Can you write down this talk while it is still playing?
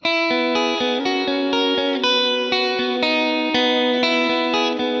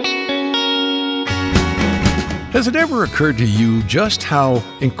Has it ever occurred to you just how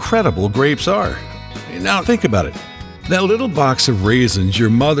incredible grapes are? Now think about it. That little box of raisins your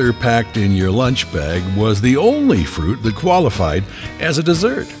mother packed in your lunch bag was the only fruit that qualified as a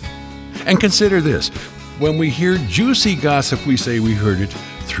dessert. And consider this. When we hear juicy gossip, we say we heard it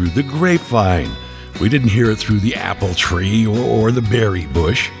through the grapevine. We didn't hear it through the apple tree or the berry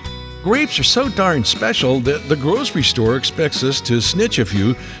bush. Grapes are so darn special that the grocery store expects us to snitch a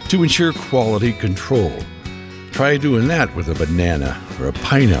few to ensure quality control. Try doing that with a banana or a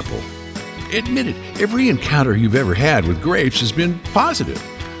pineapple. Admit it, every encounter you've ever had with grapes has been positive.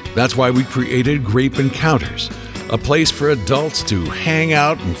 That's why we created Grape Encounters, a place for adults to hang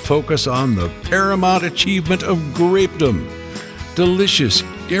out and focus on the paramount achievement of grapedom. Delicious,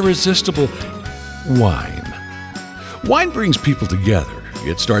 irresistible wine. Wine brings people together.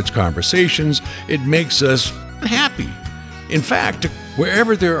 It starts conversations. It makes us happy. In fact,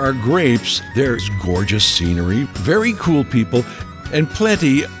 wherever there are grapes, there's gorgeous scenery, very cool people, and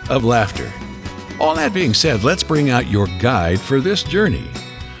plenty of laughter. All that being said, let's bring out your guide for this journey.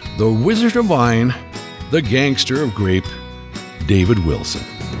 The Wizard of Wine, the Gangster of Grape, David Wilson.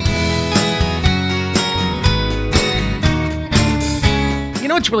 You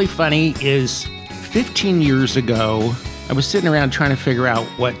know what's really funny is 15 years ago, I was sitting around trying to figure out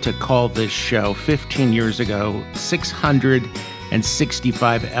what to call this show. 15 years ago,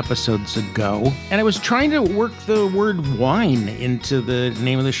 665 episodes ago, and I was trying to work the word wine into the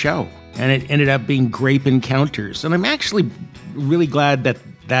name of the show, and it ended up being Grape Encounters. And I'm actually really glad that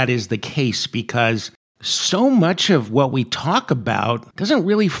that is the case, because so much of what we talk about doesn't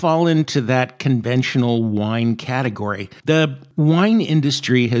really fall into that conventional wine category. The wine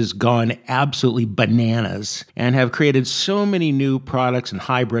industry has gone absolutely bananas and have created so many new products and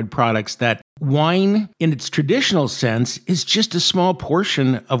hybrid products that wine, in its traditional sense, is just a small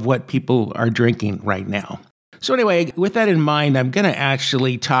portion of what people are drinking right now. So anyway, with that in mind, I'm going to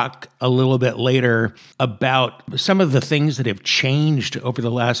actually talk a little bit later about some of the things that have changed over the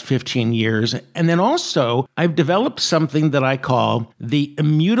last 15 years. And then also, I've developed something that I call the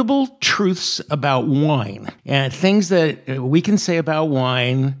immutable truths about wine, and things that we can say about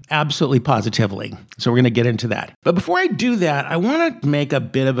wine absolutely positively. So we're going to get into that. But before I do that, I want to make a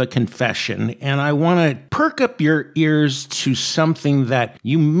bit of a confession, and I want to perk up your ears to something that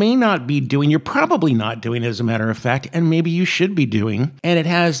you may not be doing. You're probably not doing, as a matter of fact, and maybe you should be doing. And it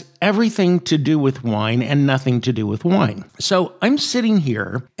has everything to do with wine and nothing to do with wine. So I'm sitting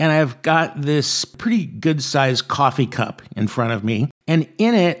here and I've got this pretty good sized coffee cup in front of me. And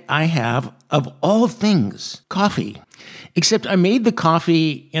in it, I have, of all things, coffee. Except I made the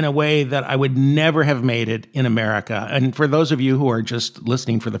coffee in a way that I would never have made it in America. And for those of you who are just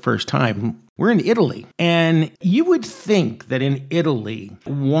listening for the first time, we're in Italy. And you would think that in Italy,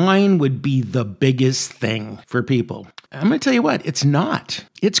 wine would be the biggest thing for people. I'm going to tell you what, it's not.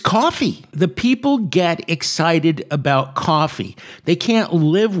 It's coffee. The people get excited about coffee. They can't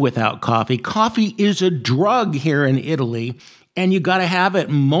live without coffee. Coffee is a drug here in Italy. And you got to have it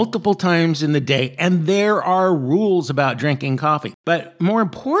multiple times in the day. And there are rules about drinking coffee. But more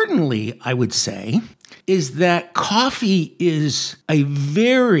importantly, I would say, is that coffee is a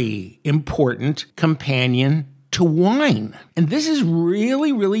very important companion to wine. And this is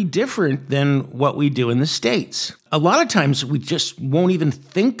really, really different than what we do in the States. A lot of times we just won't even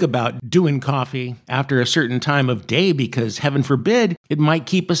think about doing coffee after a certain time of day because, heaven forbid, it might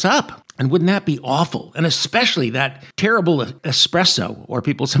keep us up. And wouldn't that be awful? And especially that terrible espresso, or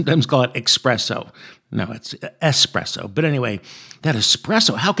people sometimes call it espresso. No, it's espresso. But anyway, that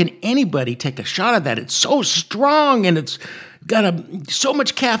espresso, how can anybody take a shot of that? It's so strong and it's got so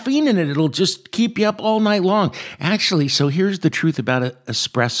much caffeine in it, it'll just keep you up all night long. Actually, so here's the truth about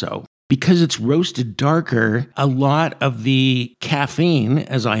espresso. Because it's roasted darker, a lot of the caffeine,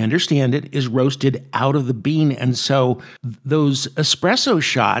 as I understand it, is roasted out of the bean. And so those espresso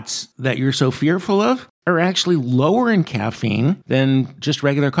shots that you're so fearful of are actually lower in caffeine than just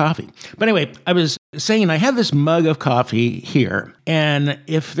regular coffee. But anyway, I was saying I have this mug of coffee here, and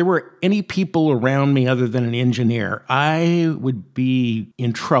if there were any people around me other than an engineer, I would be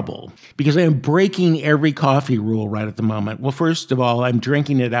in trouble because I am breaking every coffee rule right at the moment. Well, first of all, I'm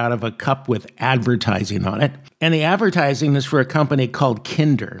drinking it out of a cup with advertising on it, and the advertising is for a company called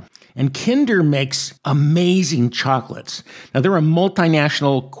Kinder. And Kinder makes amazing chocolates. Now, they're a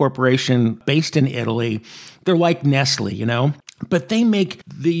multinational corporation based in Italy. They're like Nestle, you know? But they make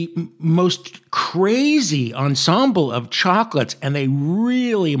the most crazy ensemble of chocolates, and they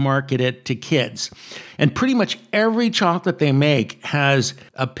really market it to kids. And pretty much every chocolate they make has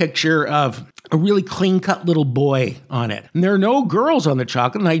a picture of a really clean-cut little boy on it. And there are no girls on the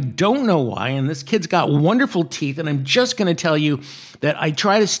chocolate, and I don't know why. And this kid's got wonderful teeth, and I'm just going to tell you that I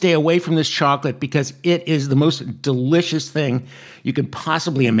try to stay away from this chocolate because it is the most delicious thing you could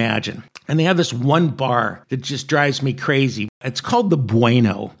possibly imagine. And they have this one bar that just drives me crazy. It's called the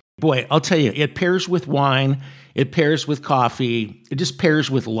Bueno. Boy, I'll tell you, it pairs with wine, it pairs with coffee, it just pairs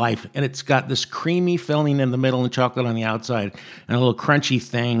with life. And it's got this creamy filling in the middle and chocolate on the outside and a little crunchy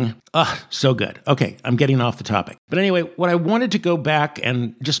thing. So good. Okay, I'm getting off the topic. But anyway, what I wanted to go back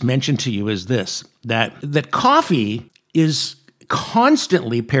and just mention to you is this, that coffee is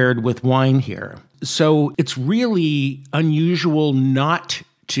constantly paired with wine here. So it's really unusual not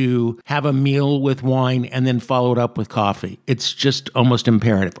to have a meal with wine and then follow it up with coffee. It's just almost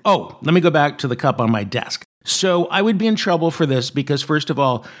imperative. Oh, let me go back to the cup on my desk. So I would be in trouble for this because, first of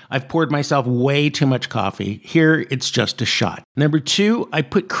all, I've poured myself way too much coffee. Here, it's just a shot. Number two, I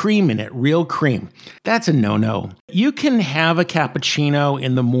put cream in it, real cream. That's a no-no. You can have a cappuccino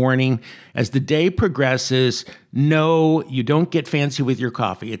in the morning. As the day progresses, no, you don't get fancy with your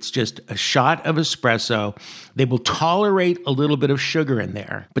coffee. It's just a shot of espresso. They will tolerate a little bit of sugar in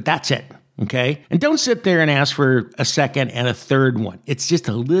there, but that's it. Okay? And don't sit there and ask for a second and a third one. It's just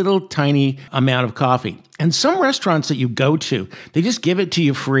a little tiny amount of coffee. And some restaurants that you go to, they just give it to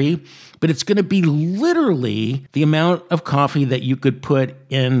you free, but it's going to be literally the amount of coffee that you could put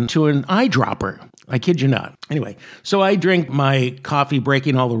into an eyedropper. I kid you not. Anyway, so I drink my coffee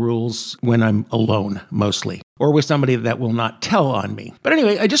breaking all the rules when I'm alone, mostly, or with somebody that will not tell on me. But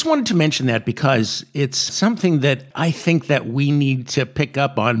anyway, I just wanted to mention that because it's something that I think that we need to pick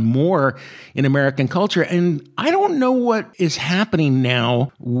up on more in American culture. And I don't know what is happening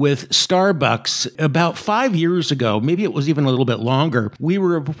now with Starbucks. About 5 years ago, maybe it was even a little bit longer, we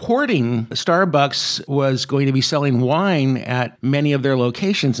were reporting Starbucks was going to be selling wine at many of their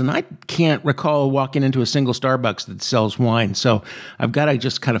locations. And I can't recall walking into a single Starbucks that sells wine. So I've got to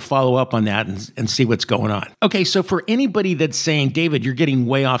just kind of follow up on that and see what's going on. Okay, so for anybody that's saying, David, you're getting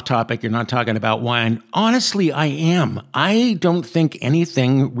way off topic, you're not talking about wine, honestly, I am. I don't think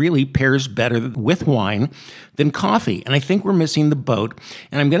anything really pairs better with wine than coffee. And I think we're missing the boat.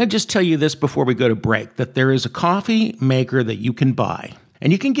 And I'm going to just tell you this before we go to break, that there is a coffee maker that you can buy.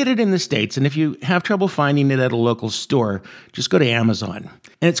 And you can get it in the States. And if you have trouble finding it at a local store, just go to Amazon.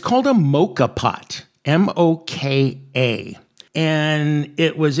 And it's called a mocha pot, M-O-K-A. And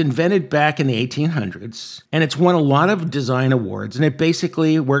it was invented back in the 1800s. And it's won a lot of design awards. And it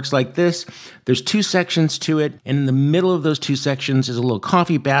basically works like this. There's two sections to it. And in the middle of those two sections is a little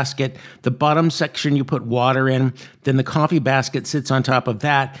coffee basket. The bottom section you put water in. Then the coffee basket sits on top of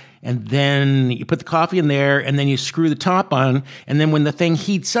that. And then you put the coffee in there, and then you screw the top on. And then when the thing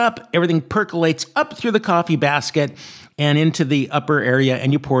heats up, everything percolates up through the coffee basket and into the upper area,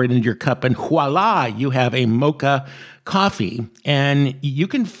 and you pour it into your cup. And voila, you have a mocha coffee. And you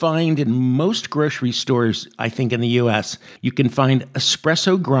can find in most grocery stores, I think in the US, you can find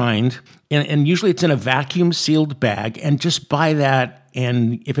espresso grind. And usually it's in a vacuum sealed bag. And just buy that.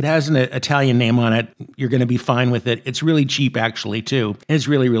 And if it has an Italian name on it, you're going to be fine with it. It's really cheap, actually, too. And it's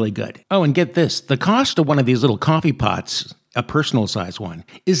really, really good. Oh, and get this. The cost of one of these little coffee pots, a personal size one,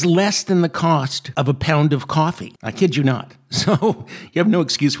 is less than the cost of a pound of coffee. I kid you not. So you have no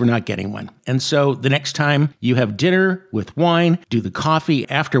excuse for not getting one. And so the next time you have dinner with wine, do the coffee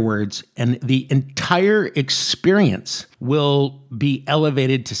afterwards, and the entire experience will be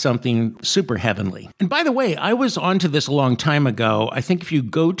elevated to something super heavenly. And by the way, I was onto this a long time ago. I think if you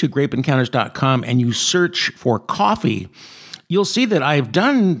go to grapeencounters.com and you search for coffee, you'll see that I've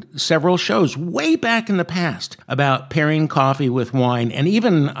done several shows way back in the past about pairing coffee with wine. And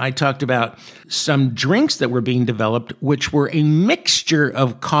even I talked about some drinks that were being developed, which were a mixture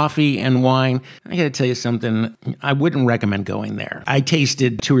of coffee and wine. I got to tell you something, I wouldn't recommend going there. I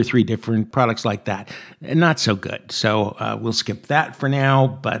tasted 2 or 3 different products like that. Not so good. So we'll skip that for now.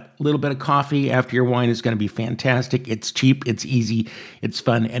 But a little bit of coffee after your wine is going to be fantastic. It's cheap, it's easy, it's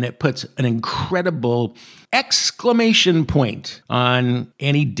fun, and it puts an incredible exclamation point on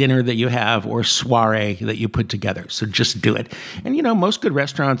any dinner that you have or soiree that you put together. So just do it. And you know, most good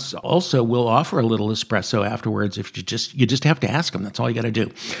restaurants also will offer a little espresso afterwards if you just have to ask them. That's all you got to do.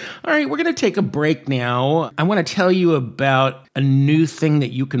 All right, we're going to take a break now. I want to tell you about a new thing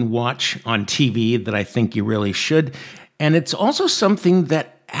that you can watch on TV that I think you really should. And it's also something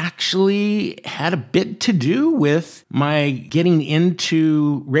that actually had a bit to do with my getting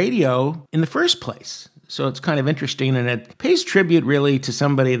into radio in the first place. So it's kind of interesting, and it pays tribute really to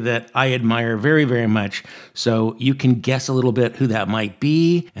somebody that I admire very, very much. So you can guess a little bit who that might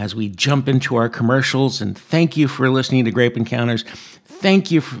be as we jump into our commercials. And thank you for listening to Grape Encounters.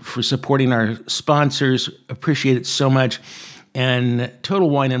 thank you for supporting our sponsors. Appreciate it so much. And Total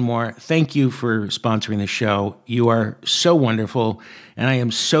Wine and More, thank you for sponsoring the show. You are so wonderful, and I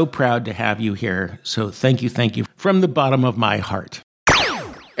am so proud to have you here. So thank you from the bottom of my heart.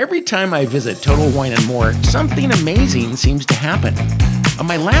 Every time I visit Total Wine and More, something amazing seems to happen. On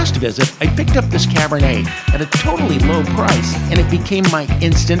my last visit, I picked up this Cabernet at a totally low price, and it became my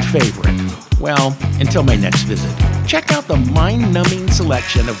instant favorite. Well, until my next visit. Check out the mind-numbing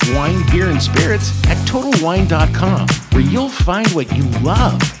selection of wine, beer, and spirits at TotalWine.com, where you'll find what you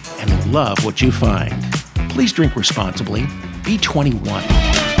love and love what you find. Please drink responsibly. Be 21.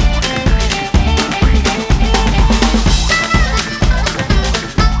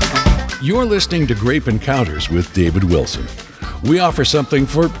 You're listening to Grape Encounters with David Wilson. We offer something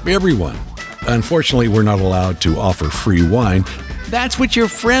for everyone. Unfortunately, we're not allowed to offer free wine. That's what your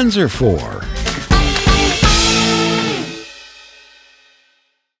friends are for.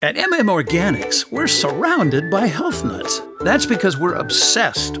 At Organics, we're surrounded by health nuts. That's because we're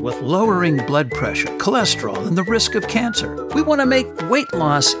obsessed with lowering blood pressure, cholesterol, and the risk of cancer. We want to make weight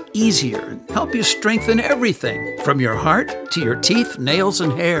loss easier and help you strengthen everything, from your heart to your teeth, nails,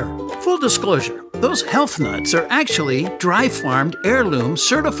 and hair. Full disclosure, those health nuts are actually dry-farmed, heirloom,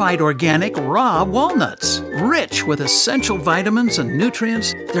 certified organic raw walnuts. Rich with essential vitamins and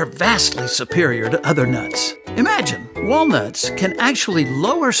nutrients, they're vastly superior to other nuts. Imagine, walnuts can actually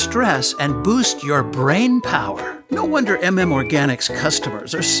lower stress and boost your brain power. No wonder Organics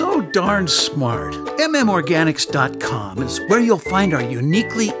customers are so darn smart. Organics.com is where you'll find our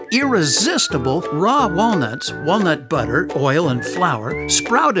uniquely irresistible raw walnuts, walnut butter, oil, and flour,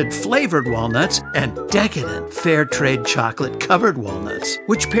 sprouted flavored walnuts, and decadent fair trade chocolate covered walnuts,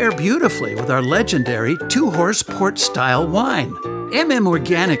 which pair beautifully with our legendary two-horse port-style wine.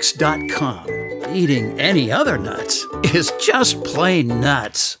 Organics.com. Eating any other nuts is just plain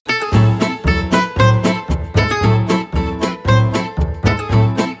nuts.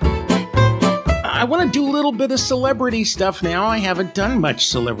 I want to do a little bit of celebrity stuff now. I haven't done much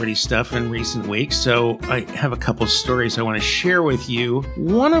celebrity stuff in recent weeks, so I have a couple stories I want to share with you.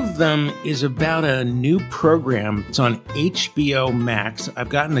 One of them is about a new program. It's on HBO Max. I've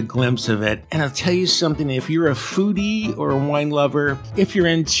gotten a glimpse of it, and I'll tell you something. If you're a foodie or a wine lover, if you're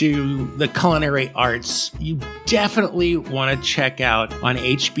into the culinary arts, you definitely want to check out on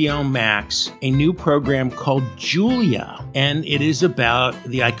HBO Max a new program called Julia, and it is about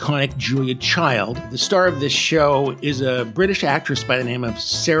the iconic Julia Child. The star of this show is a British actress by the name of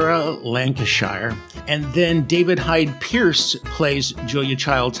Sarah Lancashire, and then David Hyde Pierce plays Julia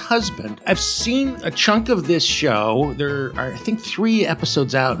Child's husband. I've seen a chunk of this show. There are, I think, 3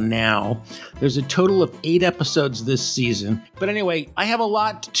 episodes out now. There's a total of 8 episodes this season. But anyway, I have a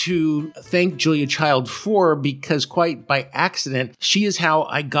lot to thank Julia Child for, because quite by accident, she is how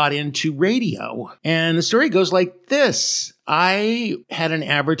I got into radio. And the story goes like this. I had an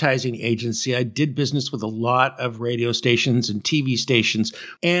advertising agency. I did business with a lot of radio stations and TV stations.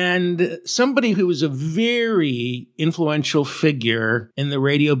 And somebody who was a very influential figure in the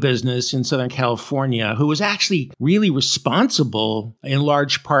radio business in Southern California, who was actually really responsible in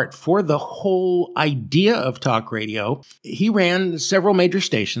large part for the whole idea of talk radio. He ran several major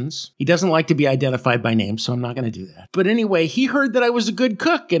stations. He doesn't like to be identified by name, so I'm not going to do that. But anyway, he heard that I was a good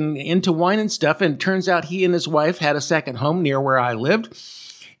cook and into wine and stuff. And it turns out he and his wife had a second home near where I lived.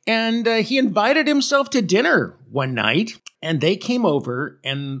 And he invited himself to dinner one night, and they came over,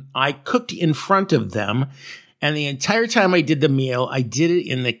 and I cooked in front of them. And the entire time I did the meal, I did it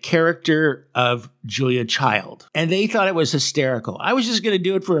in the character of Julia Child. And they thought it was hysterical. I was just going to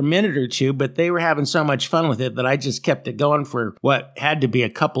do it for a minute or two, but they were having so much fun with it that I just kept it going for what had to be a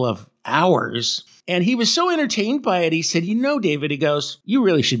couple of hours. And he was so entertained by it, he said, "You know, David," he goes, "you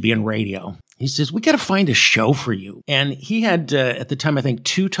really should be in radio." He says, "We got to find a show for you." And he had, at the time, I think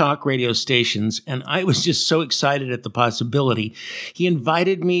 2 talk radio stations. And I was just so excited at the possibility. He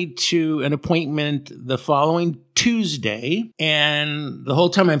invited me to an appointment the following Tuesday. And the whole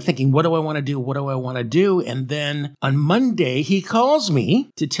time I'm thinking, what do I want to do? What do I want to do? And then on Monday, he calls me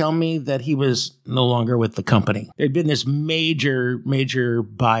to tell me that he was no longer with the company. There'd been this major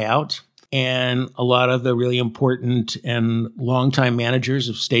buyout. And a lot of the really important and longtime managers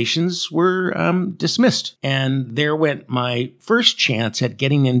of stations were dismissed. And there went my first chance at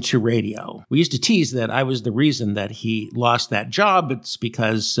getting into radio. We used to tease that I was the reason that he lost that job. It's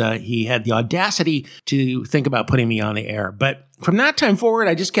because he had the audacity to think about putting me on the air. But from that time forward,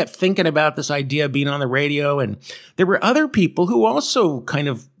 I just kept thinking about this idea of being on the radio. And there were other people who also kind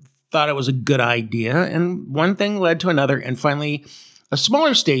of thought it was a good idea. And one thing led to another. And finally, a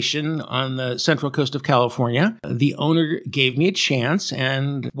smaller station on the central coast of California. The owner gave me a chance,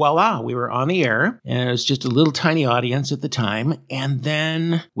 and voila, we were on the air. And it was just a little tiny audience at the time. And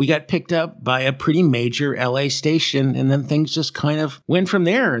then we got picked up by a pretty major LA station, and then things just kind of went from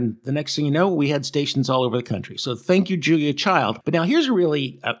there. And the next thing you know, we had stations all over the country. So thank you, Julia Child. But now here's a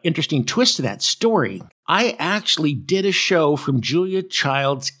really interesting twist to that story. I actually did a show from Julia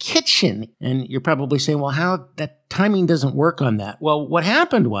Child's kitchen. And you're probably saying, well, how that timing doesn't work on that. Well, what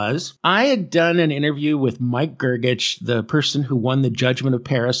happened was I had done an interview with Mike Gergich, the person who won the Judgment of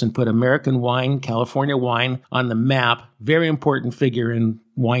Paris and put American wine, California wine on the map. Very important figure in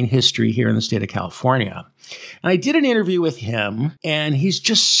wine history here in the state of California. And I did an interview with him, and he's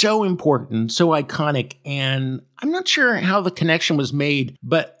just so important, so iconic, and I'm not sure how the connection was made,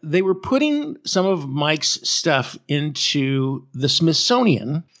 but they were putting some of Mike's stuff into the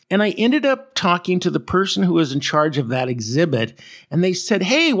Smithsonian, and I ended up talking to the person who was in charge of that exhibit, and they said,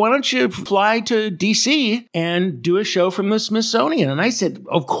 hey, why don't you fly to DC and do a show from the Smithsonian? And I said,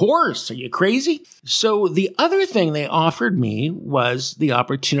 of course, are you crazy? So the other thing they offered me was the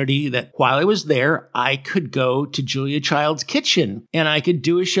opportunity that while I was there, I could go to Julia Child's kitchen, and I could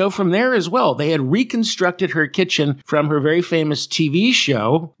do a show from there as well. They had reconstructed her kitchen from her very famous TV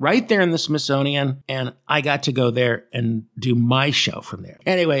show right there in the Smithsonian, and I got to go there and do my show from there.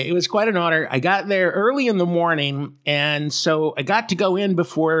 Anyway, it was quite an honor. I got there early in the morning, and so I got to go in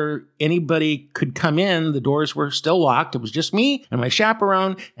before anybody could come in. The doors were still locked. It was just me and my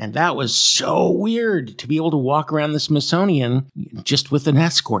chaperone, and that was so weird to be able to walk around the Smithsonian just with an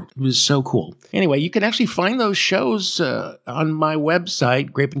escort. It was so cool. Anyway, you can actually find those shows on my website,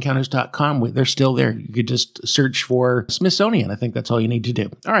 grapeencounters.com. They're still there. You could just search for Smithsonian. I think that's all you need to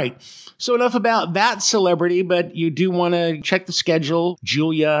do. All right. So enough about that celebrity, but you do want to check the schedule.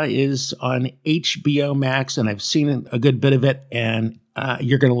 Julia is on HBO Max, and I've seen a good bit of it, and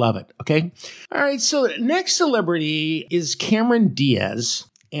you're going to love it, okay? All right, so next celebrity is Cameron Diaz,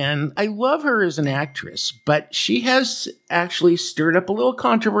 and I love her as an actress, but she has actually stirred up a little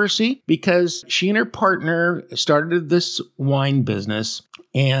controversy because she and her partner started this wine business,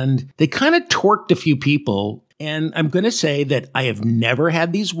 and they kind of torqued a few people. And I'm going to say that I have never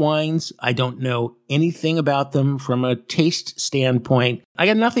had these wines. I don't know anything about them from a taste standpoint. I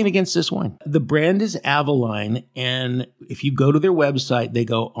got nothing against this wine. The brand is Avaline, and if you go to their website, they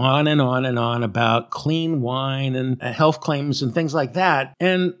go on and on and on about clean wine and health claims and things like that.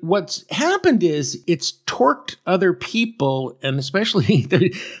 And what's happened is it's torqued other people, and especially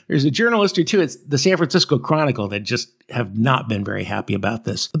there's a journalist or two, it's the San Francisco Chronicle, that just have not been very happy about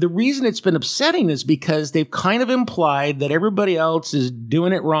this. The reason it's been upsetting is because they've kind of implied that everybody else is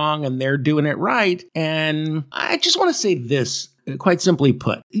doing it wrong and they're doing it right. And I just want to say this, quite simply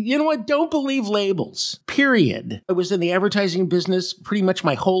put. You know what? Don't believe labels, period. I was in the advertising business pretty much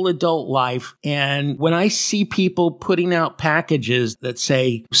my whole adult life. And when I see people putting out packages that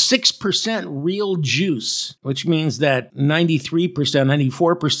say 6% real juice, which means that 93%,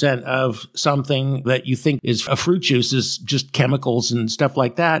 94% of something that you think is a fruit juice is just chemicals and stuff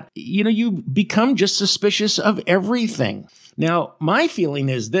like that, you know, you become just suspicious of everything. Now, my feeling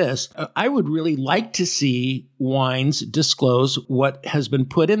is this. I would really like to see wines disclose what has been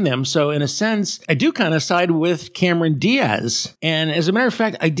put in them. So in a sense, I do kind of side with Cameron Diaz. And as a matter of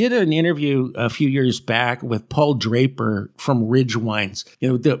fact, I did an interview a few years back with Paul Draper from Ridge Wines, you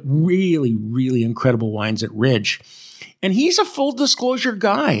know, the really, really incredible wines at Ridge. And he's a full disclosure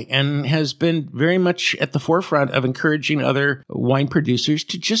guy and has been very much at the forefront of encouraging other wine producers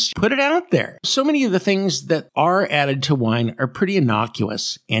to just put it out there. So many of the things that are added to wine are pretty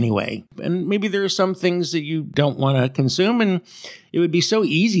innocuous anyway. And maybe there are some things that you don't want to consume, and it would be so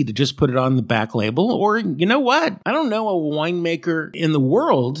easy to just put it on the back label. Or, you know what? I don't know a winemaker in the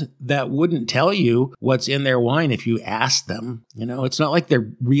world that wouldn't tell you what's in their wine if you asked them. You know, it's not like they're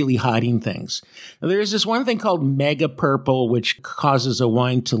really hiding things. Now, there's this one thing called Mega Purple, which causes a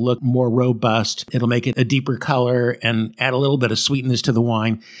wine to look more robust. It'll make it a deeper color and add a little bit of sweetness to the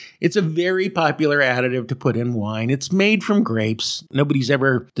wine. It's a very popular additive to put in wine. It's made from grapes. Nobody's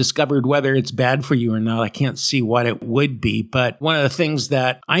ever discovered whether it's bad for you or not. I can't see what it would be. But one of the things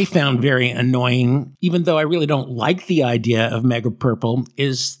that I found very annoying, even though I really don't like the idea of Mega Purple,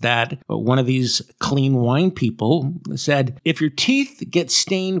 is that one of these clean wine people said, if your teeth get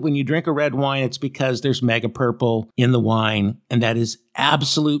stained when you drink a red wine, it's because there's Mega Purple in the wine. And that is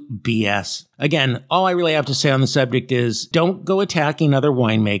absolute BS. Again, all I really have to say on the subject is don't go attacking other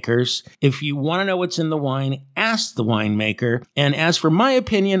winemakers. If you want to know what's in the wine, ask the winemaker. And as for my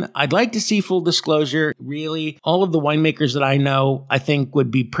opinion, I'd like to see full disclosure. Really, all of the winemakers that I know, I think would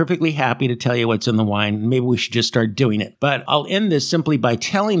be perfectly happy to tell you what's in the wine. Maybe we should just start doing it. But I'll end this simply by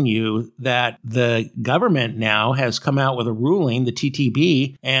telling you that the government now has come out with a ruling, the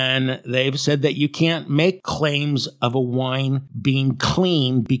TTB, and they've said that you can't make claims of a wine being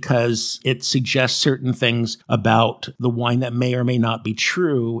clean because it suggests certain things about the wine that may or may not be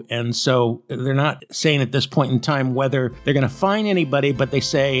true. And so they're not saying at this point in time whether they're going to fine anybody, but they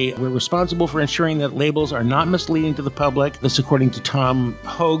say we're responsible for ensuring that labels are not misleading to the public. This according to Tom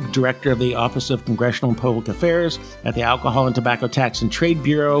Hogue, director of the Office of Congressional and Public Affairs at the Alcohol and Tobacco Tax and Trade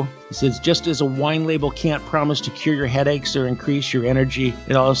Bureau. He says, just as a wine label can't promise to cure your headaches or increase your energy,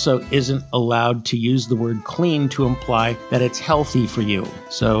 it also isn't allowed to use the word clean to imply that it's healthy for you.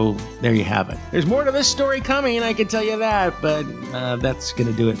 So there you have it. There's more to this story coming, I can tell you that, but that's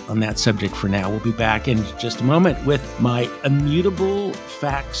going to do it on that subject for now. We'll be back in just a moment with my immutable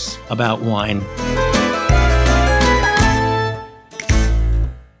facts about wine.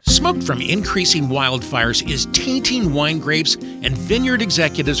 Smoke from increasing wildfires is tainting wine grapes, and vineyard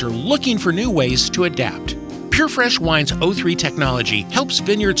executives are looking for new ways to adapt. PureFresh Wine's O3 technology helps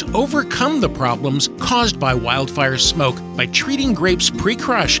vineyards overcome the problems caused by wildfire smoke by treating grapes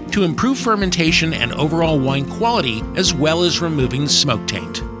pre-crush to improve fermentation and overall wine quality, as well as removing smoke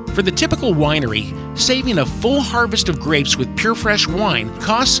taint. For the typical winery, saving a full harvest of grapes with PureFresh Wine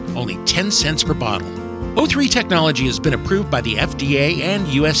costs only 10 cents per bottle. O3 technology has been approved by the FDA and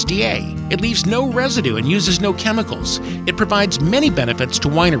USDA. It leaves no residue and uses no chemicals. It provides many benefits to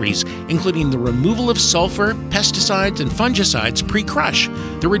wineries, including the removal of sulfur, pesticides, and fungicides pre-crush,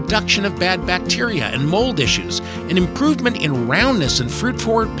 the reduction of bad bacteria and mold issues, an improvement in roundness and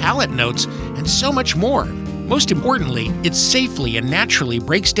fruit-forward palate notes, and so much more. Most importantly, it safely and naturally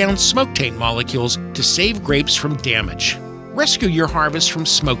breaks down smoke taint molecules to save grapes from damage. Rescue your harvest from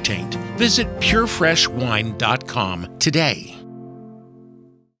smoke taint. Visit purefreshwine.com today.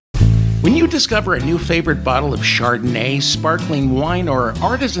 When you discover a new favorite bottle of Chardonnay, sparkling wine, or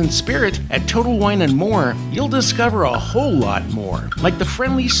artisan spirit at Total Wine & More, you'll discover a whole lot more, like the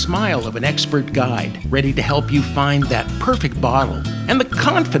friendly smile of an expert guide, ready to help you find that perfect bottle, and the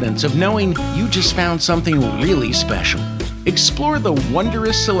confidence of knowing you just found something really special. Explore the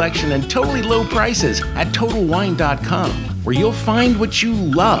wondrous selection and totally low prices at TotalWine.com, where you'll find what you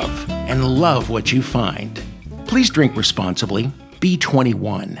love and love what you find. Please drink responsibly. Be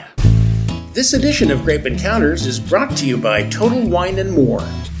 21. This edition of Grape Encounters is brought to you by Total Wine & More.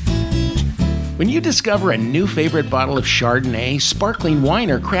 When you discover a new favorite bottle of Chardonnay, sparkling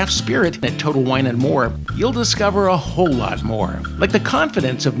wine, or craft spirit at Total Wine & More, you'll discover a whole lot more, like the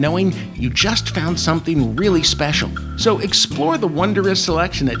confidence of knowing you just found something really special. So explore the wondrous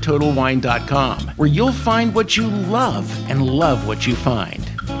selection at TotalWine.com, where you'll find what you love and love what you find.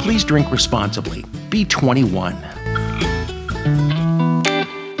 Please drink responsibly. Be 21.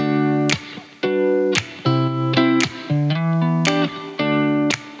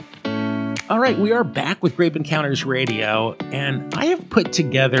 All right, we are back with Grape Encounters Radio, and I have put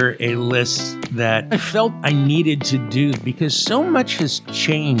together a list that I felt I needed to do because so much has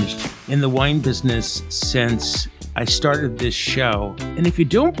changed in the wine business since I started this show. And if you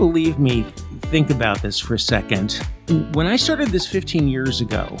don't believe me, think about this for a second. When I started this 15 years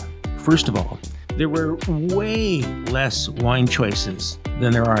ago, first of all, there were way less wine choices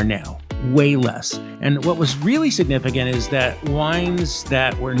than there are now. Way less. And what was really significant is that wines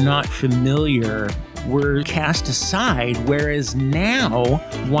that were not familiar were cast aside, whereas now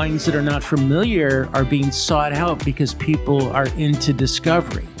wines that are not familiar are being sought out because people are into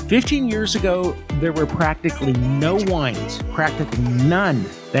discovery. 15 years ago, there were practically no wines, practically none,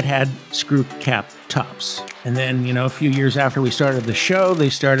 that had screw cap tops. And then, a few years after we started the show, they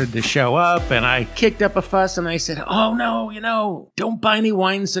started to show up, and I kicked up a fuss and I said, oh no, don't buy any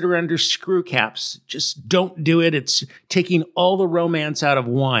wines that are under screw caps. Just don't do it. It's taking all the romance out of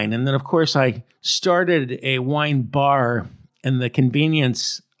wine. And then, of course, I started a wine bar, and the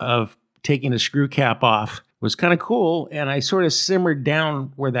convenience of taking a screw cap off was kind of cool, and I sort of simmered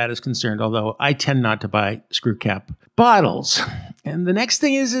down where that is concerned, although I tend not to buy screw cap bottles. And the next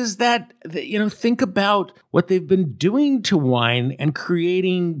thing is that, think about what they've been doing to wine and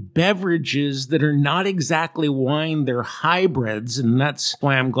creating beverages that are not exactly wine, they're hybrids. And that's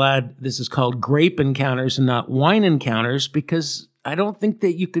why I'm glad this is called Grape Encounters and not Wine Encounters, because I don't think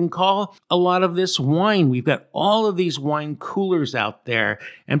that you can call a lot of this wine. We've got all of these wine coolers out there.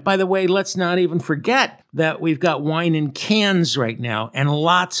 And by the way, let's not even forget that we've got wine in cans right now and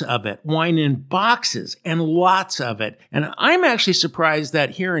lots of it, wine in boxes and lots of it. And I'm actually surprised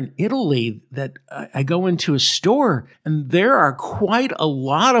that here in Italy that I go into a store and there are quite a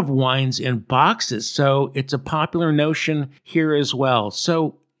lot of wines in boxes. So it's a popular notion here as well.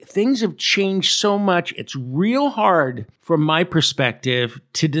 So things have changed so much. It's real hard from my perspective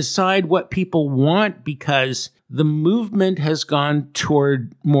to decide what people want because the movement has gone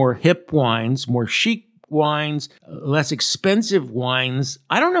toward more hip wines, more chic wines, less expensive wines.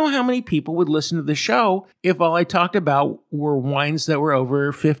 I don't know how many people would listen to the show if all I talked about were wines that were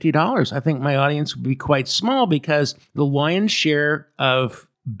over $50. I think my audience would be quite small because the lion's share of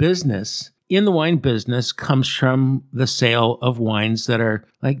business in the wine business comes from the sale of wines that are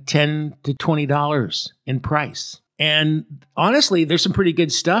like $10 to $20 in price. And honestly, there's some pretty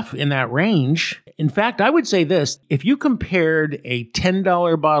good stuff in that range. In fact, I would say this, if you compared a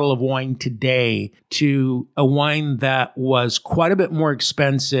 $10 bottle of wine today to a wine that was quite a bit more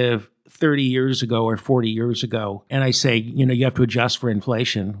expensive 30 years ago or 40 years ago, and I say, you have to adjust for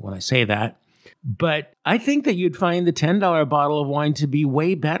inflation when I say that, but I think that you'd find the $10 bottle of wine to be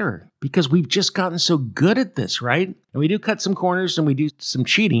way better because we've just gotten so good at this, right? And we do cut some corners and we do some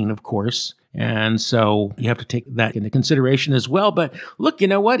cheating, of course. And so you have to take that into consideration as well. But look, you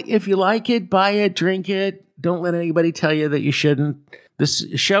know what? If you like it, buy it, drink it. Don't let anybody tell you that you shouldn't. This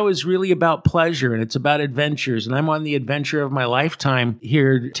show is really about pleasure and it's about adventures. And I'm on the adventure of my lifetime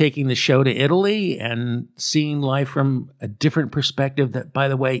here, taking the show to Italy and seeing life from a different perspective that, by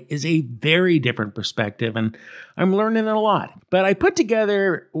the way, is a very different perspective. And I'm learning a lot. But I put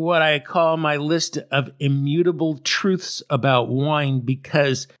together what I call my list of immutable truths about wine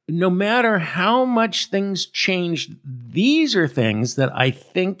because no matter how much things change, these are things that I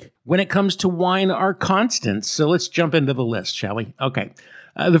think when it comes to wine are constants. So let's jump into the list, shall we? Okay.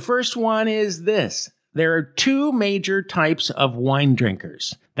 The first one is this. There are two major types of wine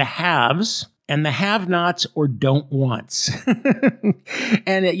drinkers, the haves and the have-nots or don't-wants.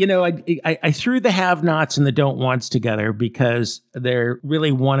 And, I threw the have-nots and the don't-wants together because they're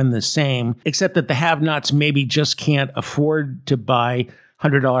really one and the same, except that the have-nots maybe just can't afford to buy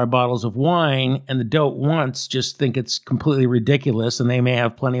 $100 bottles of wine, and the don't-wants just think it's completely ridiculous, and they may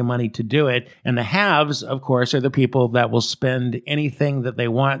have plenty of money to do it. And the haves, of course, are the people that will spend anything that they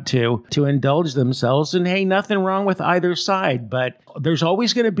want to indulge themselves. And hey, nothing wrong with either side, but there's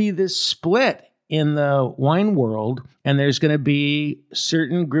always going to be this split in the wine world, and there's going to be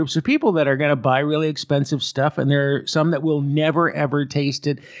certain groups of people that are going to buy really expensive stuff, and there are some that will never, ever taste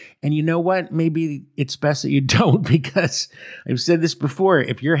it. And you know what? Maybe it's best that you don't, because I've said this before.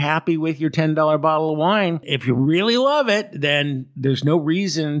 If you're happy with your $10 bottle of wine, if you really love it, then there's no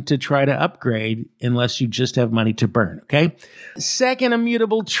reason to try to upgrade unless you just have money to burn, okay? Second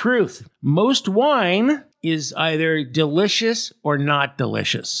immutable truth. Most wine is either delicious or not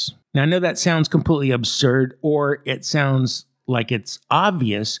delicious. Now, I know that sounds completely absurd, or it sounds like it's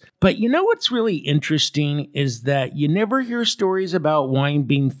obvious, but you know what's really interesting is that you never hear stories about wine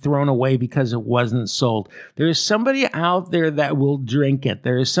being thrown away because it wasn't sold. There is somebody out there that will drink it.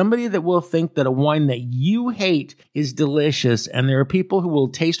 There is somebody that will think that a wine that you hate is delicious, and there are people who will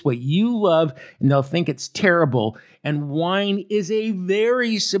taste what you love and they'll think it's terrible. And wine is a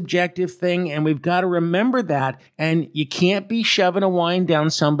very subjective thing, and we've got to remember that. And you can't be shoving a wine down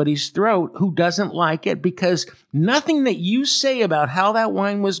somebody's throat who doesn't like it, because nothing that you say about how that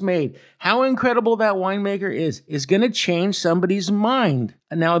wine was made, how incredible that winemaker is going to change somebody's mind.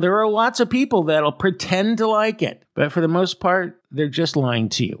 Now, there are lots of people that'll pretend to like it, but for the most part, they're just lying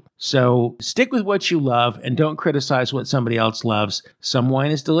to you. So stick with what you love and don't criticize what somebody else loves. Some wine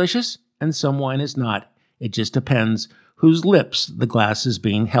is delicious and some wine is not. It just depends whose lips the glass is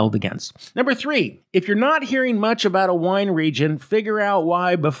being held against. Number 3, if you're not hearing much about a wine region, figure out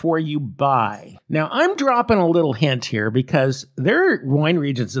why before you buy. Now, I'm dropping a little hint here because there are wine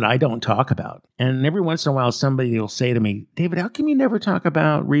regions that I don't talk about. And every once in a while, somebody will say to me, David, how come you never talk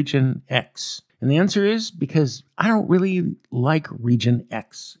about region X? And the answer is because I don't really like region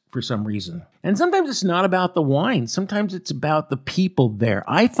X for some reason. And sometimes it's not about the wine. Sometimes it's about the people there.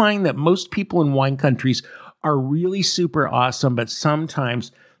 I find that most people in wine countries are really super awesome, but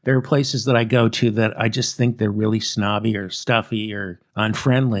sometimes there are places that I go to that I just think they're really snobby or stuffy or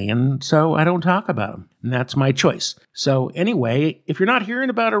unfriendly, and so I don't talk about them. And that's my choice. So anyway, if you're not hearing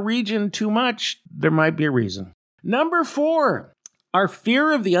about a region too much, there might be a reason. Number 4. Our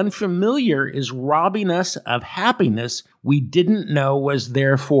fear of the unfamiliar is robbing us of happiness we didn't know was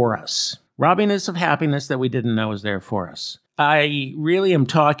there for us. Robbing us of happiness that we didn't know was there for us. I really am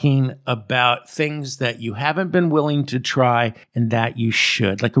talking about things that you haven't been willing to try and that you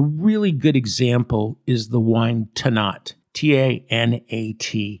should. Like a really good example is the wine Tanat,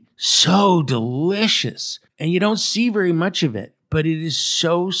 T-A-N-A-T. So delicious. And you don't see very much of it, but it is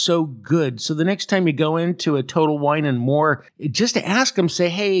so, so good. So the next time you go into a Total Wine and More, just ask them, say,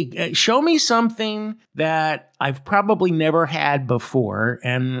 hey, show me something that I've probably never had before.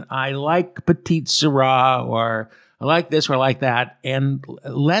 And I like Petite Syrah, or I like this or I like that, and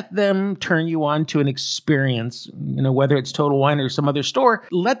let them turn you on to an experience, whether it's Total Wine or some other store,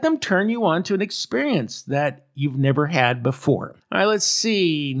 let them turn you on to an experience that you've never had before. All right, let's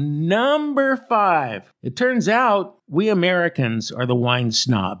see. Number 5. It turns out we Americans are the wine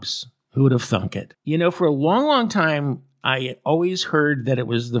snobs. Who would have thunk it? For a long, long time, I always heard that it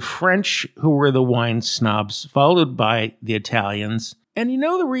was the French who were the wine snobs, followed by the Italians. And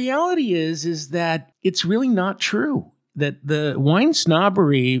the reality is that it's really not true. That the wine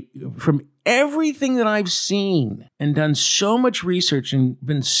snobbery, from everything that I've seen and done so much research and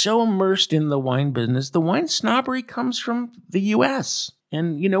been so immersed in the wine business, the wine snobbery comes from the U.S.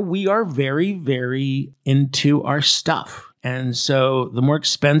 And, we are very, very into our stuff. And so the more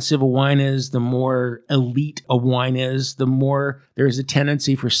expensive a wine is, the more elite a wine is, the more there's a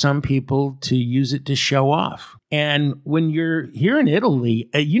tendency for some people to use it to show off. And when you're here in Italy,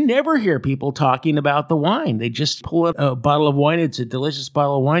 you never hear people talking about the wine. They just pull out a bottle of wine. It's a delicious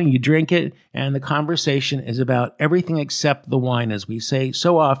bottle of wine. You drink it, and the conversation is about everything except the wine. As we say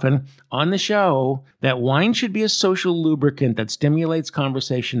so often on the show, that wine should be a social lubricant that stimulates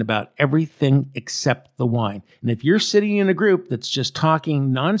conversation about everything except the wine. And if you're sitting in a group that's just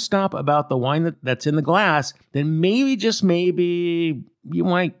talking nonstop about the wine that's in the glass, then maybe, just maybe, you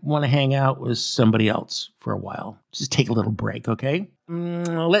might want to hang out with somebody else for a while. Just take a little break, okay?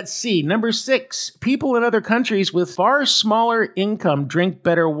 Let's see. Number 6, people in other countries with far smaller income drink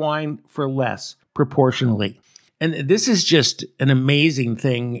better wine for less, proportionally. And this is just an amazing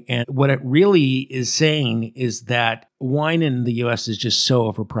thing. And what it really is saying is that wine in the U.S. is just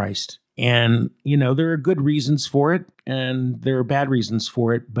so overpriced. And, there are good reasons for it, and there are bad reasons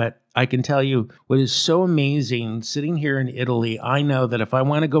for it. But I can tell you what is so amazing, sitting here in Italy, I know that if I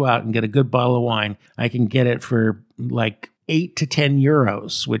want to go out and get a good bottle of wine, I can get it for like 8 to 10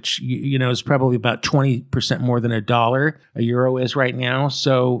 euros, which, is probably about 20% more than $1 a euro is right now.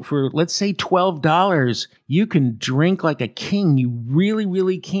 So for, let's say, $12, you can drink like a king. You really,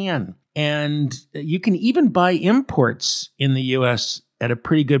 really can. And you can even buy imports in the U.S. at a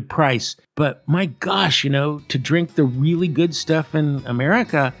pretty good price. But my gosh, to drink the really good stuff in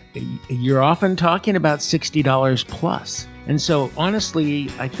America, you're often talking about $60 plus. And so honestly,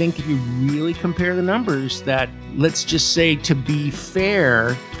 I think if you really compare the numbers, that, let's just say, to be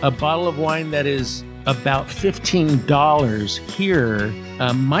fair, a bottle of wine that is about $15 here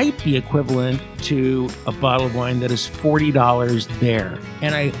might be equivalent to a bottle of wine that is $40 there.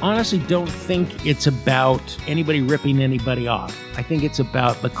 And I honestly don't think it's about anybody ripping anybody off. I think it's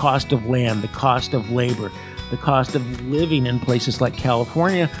about the cost of land, the cost of labor, the cost of living in places like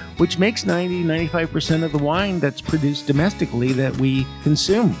California, which makes 90-95% of the wine that's produced domestically that we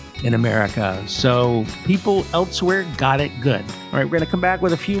consume in America. So people elsewhere got it good. All right, we're going to come back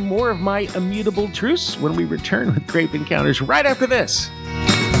with a few more of my immutable truths when we return with Grape Encounters right after this.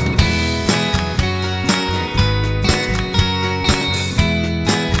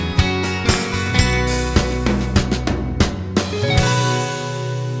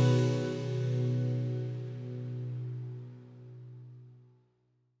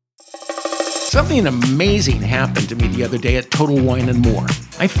 Something amazing happened to me the other day at Total Wine & More.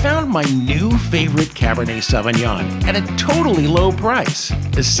 I found my new favorite Cabernet Sauvignon at a totally low price.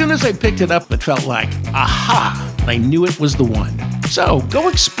 As soon as I picked it up, it felt like, aha, I knew it was the one. So go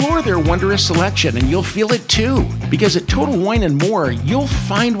explore their wondrous selection and you'll feel it too. Because at Total Wine & More, you'll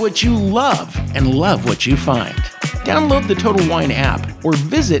find what you love and love what you find. Download the Total Wine app or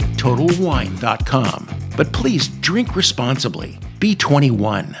visit TotalWine.com. But please drink responsibly. Be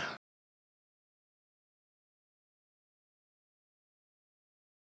 21.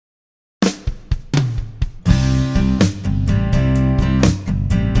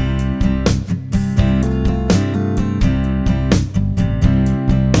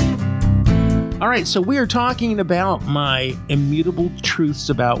 All right, so we are talking about my immutable truths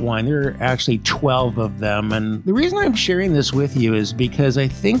about wine. There are actually 12 of them. And the reason I'm sharing this with you is because I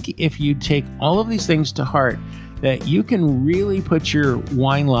think if you take all of these things to heart, that you can really put your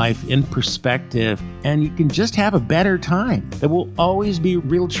wine life in perspective and you can just have a better time. There will always be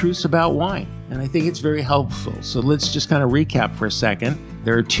real truths about wine. And I think it's very helpful. So let's just kind of recap for a second.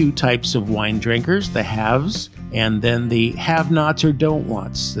 There are two types of wine drinkers, the haves And then the have-nots or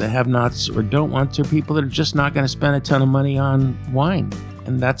don't-wants. The have-nots or don't-wants are people that are just not going to spend a ton of money on wine.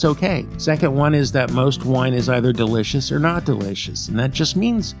 And that's okay. Second one is that most wine is either delicious or not delicious. And that just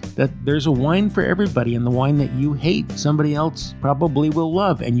means that there's a wine for everybody. And the wine that you hate, somebody else probably will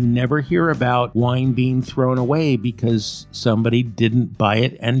love. And you never hear about wine being thrown away because somebody didn't buy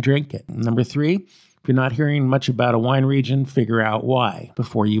it and drink it. Number 3, if you're not hearing much about a wine region, figure out why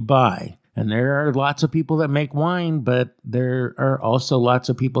before you buy. And there are lots of people that make wine, but there are also lots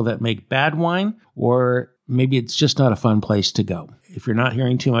of people that make bad wine, or maybe it's just not a fun place to go. If you're not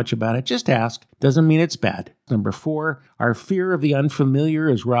hearing too much about it, just ask. Doesn't mean it's bad. Number 4, our fear of the unfamiliar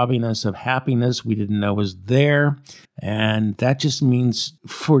is robbing us of happiness we didn't know was there. And that just means,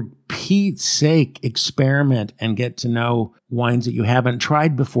 for Pete's sake, experiment and get to know wines that you haven't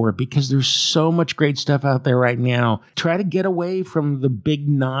tried before, because there's so much great stuff out there right now. Try to get away from the big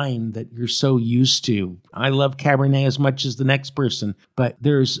 9 that you're so used to. I love Cabernet as much as the next person, but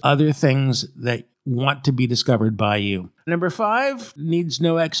there's other things that want to be discovered by you. Number 5 needs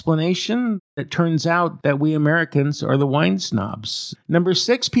no explanation. It turns out that we Americans are the wine snobs. Number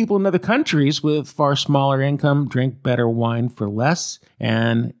 6, people in other countries with far smaller income drink better wine for less.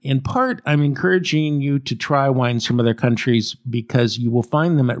 And in part, I'm encouraging you to try wines from other countries because you will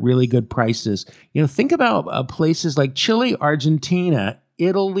find them at really good prices. Think about places like Chile, Argentina,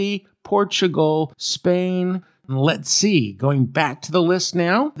 Italy, Portugal, Spain. Let's see, going back to the list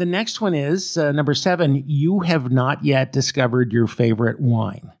now. The next one is number 7, you have not yet discovered your favorite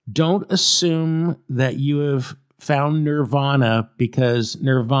wine. Don't assume that you have found Nirvana because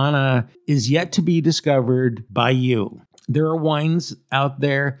Nirvana is yet to be discovered by you. There are wines out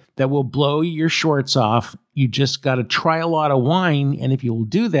there that will blow your shorts off. You just got to try a lot of wine, and if you'll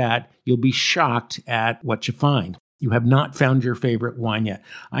do that, you'll be shocked at what you find. You have not found your favorite wine yet.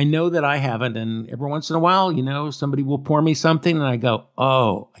 I know that I haven't, and every once in a while, somebody will pour me something, and I go,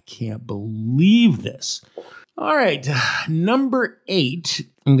 oh, I can't believe this. All right, number 8.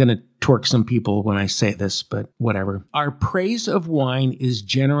 I'm going to torque some people when I say this, but whatever. Our praise of wine is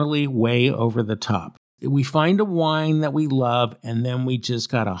generally way over the top. We find a wine that we love, and then we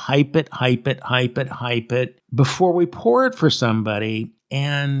just got to hype it before we pour it for somebody.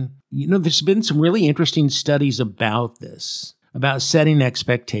 And there's been some really interesting studies about this, about setting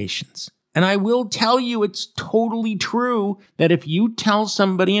expectations. And I will tell you, it's totally true that if you tell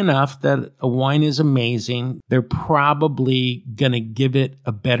somebody enough that a wine is amazing, they're probably going to give it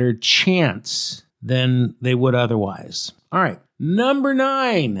a better chance than they would otherwise. All right. Number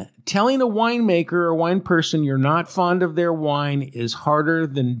 9, telling a winemaker or wine person you're not fond of their wine is harder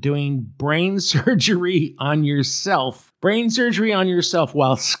than doing brain surgery on yourself. Brain surgery on yourself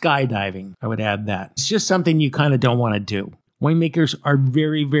while skydiving. I would add that. It's just something you kind of don't want to do. Winemakers are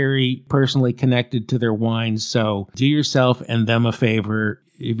very, very personally connected to their wines, so do yourself and them a favor.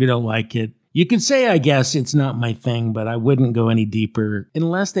 If you don't like it, you could say, I guess, it's not my thing, but I wouldn't go any deeper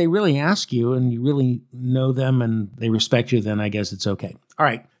unless they really ask you and you really know them and they respect you, then I guess it's okay. All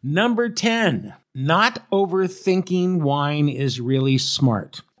right. Number 10, not overthinking wine is really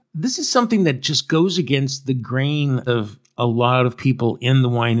smart. This is something that just goes against the grain of a lot of people in the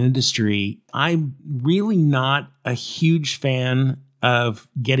wine industry. I'm really not a huge fan of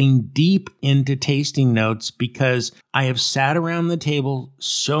getting deep into tasting notes because I have sat around the table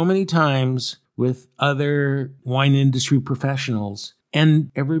so many times with other wine industry professionals,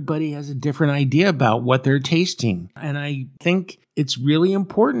 and everybody has a different idea about what they're tasting. And I think it's really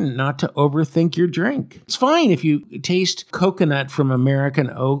important not to overthink your drink. It's fine if you taste coconut from American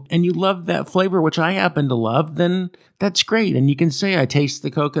oak and you love that flavor, which I happen to love, then that's great. And you can say, I taste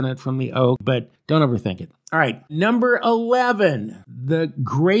the coconut from the oak, but don't overthink it. All right, number 11, the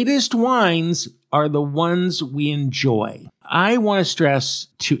greatest wines are the ones we enjoy. I want to stress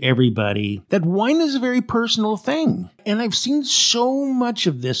to everybody that wine is a very personal thing. And I've seen so much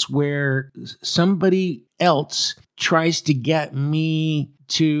of this where somebody else tries to get me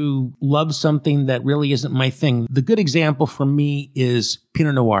to love something that really isn't my thing. The good example for me is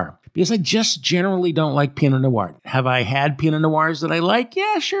Pinot Noir, because I just generally don't like Pinot Noir. Have I had Pinot Noirs that I like?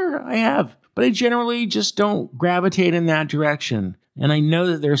 Yeah, sure, I have. But I generally just don't gravitate in that direction. And I know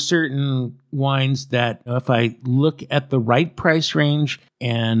that there are certain wines that if I look at the right price range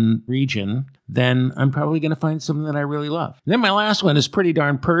and region, then I'm probably going to find something that I really love. And then my last one is pretty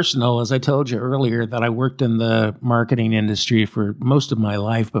darn personal. As I told you earlier, that I worked in the marketing industry for most of my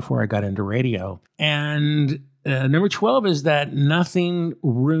life before I got into radio. And Number 12 is that nothing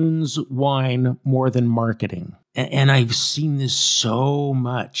ruins wine more than marketing. And I've seen this so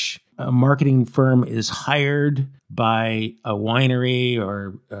much. A marketing firm is hired by a winery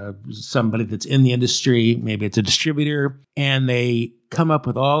or somebody that's in the industry, maybe it's a distributor, and they come up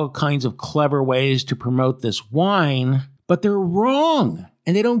with all kinds of clever ways to promote this wine, but they're wrong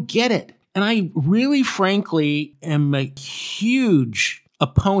and they don't get it. And I really, frankly, am a huge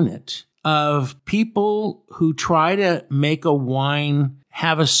opponent of people who try to make a wine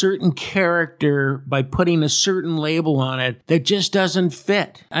have a certain character by putting a certain label on it that just doesn't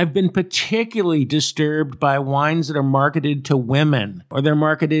fit. I've been particularly disturbed by wines that are marketed to women, or they're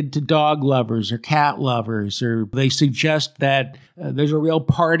marketed to dog lovers or cat lovers, or they suggest that there's a real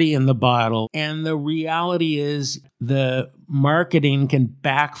party in the bottle. And the reality is the marketing can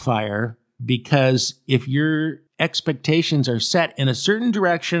backfire, because if your expectations are set in a certain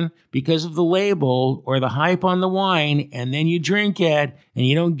direction because of the label or the hype on the wine, and then you drink it and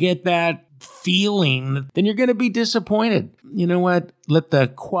you don't get that feeling, then you're going to be disappointed. You know what? Let the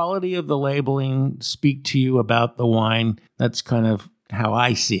quality of the labeling speak to you about the wine. That's kind of how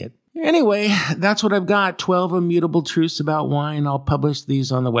I see it. Anyway, that's what I've got. 12 immutable truths about wine. I'll publish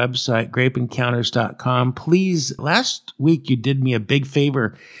these on the website, grapeencounters.com. Please, last week you did me a big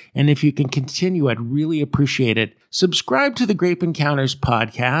favor, and if you can continue, I'd really appreciate it. Subscribe to the Grape Encounters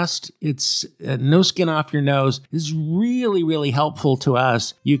podcast. It's no skin off your nose. It's really, really helpful to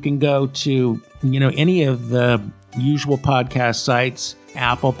us. You can go to, any of the usual podcast sites,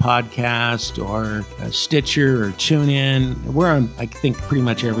 Apple Podcast or Stitcher or TuneIn. We're on, I think, pretty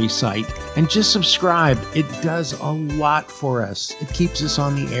much every site. And just subscribe. It does a lot for us. It keeps us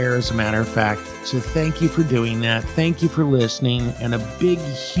on the air, as a matter of fact. So thank you for doing that. Thank you for listening. And a big,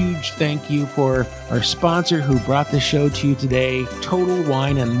 huge thank you for our sponsor who brought the show to you today, Total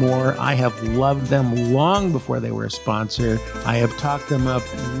Wine and More. I have loved them long before they were a sponsor. I have talked them up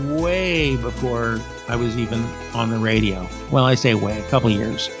way before I was even on the radio. Well, I say way, a couple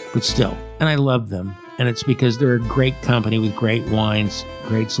years, but still. And I love them. And it's because they're a great company with great wines,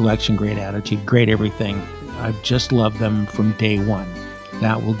 great selection, great attitude, great everything. I've just loved them from day one.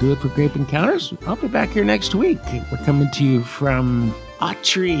 That will do it for Grape Encounters. I'll be back here next week. We're coming to you from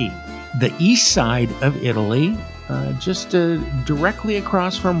Atri, the east side of Italy, just directly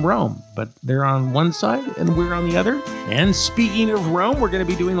across from Rome. But they're on one side and we're on the other. And speaking of Rome, we're going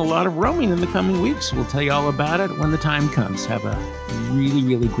to be doing a lot of roaming in the coming weeks. We'll tell you all about it when the time comes. Have a really,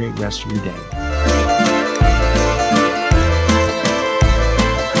 really great rest of your day.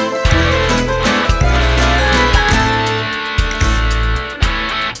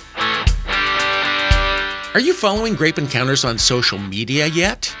 Are you following Grape Encounters on social media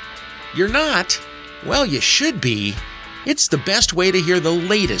yet? You're not? Well, you should be. It's the best way to hear the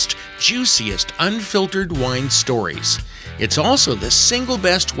latest, juiciest, unfiltered wine stories. It's also the single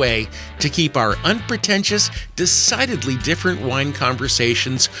best way to keep our unpretentious, decidedly different wine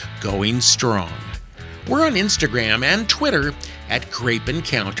conversations going strong. We're on Instagram and Twitter at Grape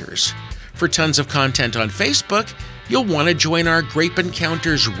Encounters. For tons of content on Facebook, you'll want to join our Grape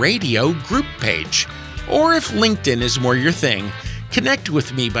Encounters Radio group page. Or if LinkedIn is more your thing, connect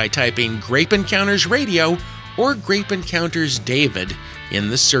with me by typing Grape Encounters Radio or Grape Encounters David in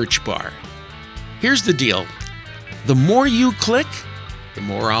the search bar. Here's the deal. The more you click, the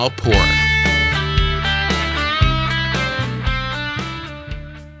more I'll pour.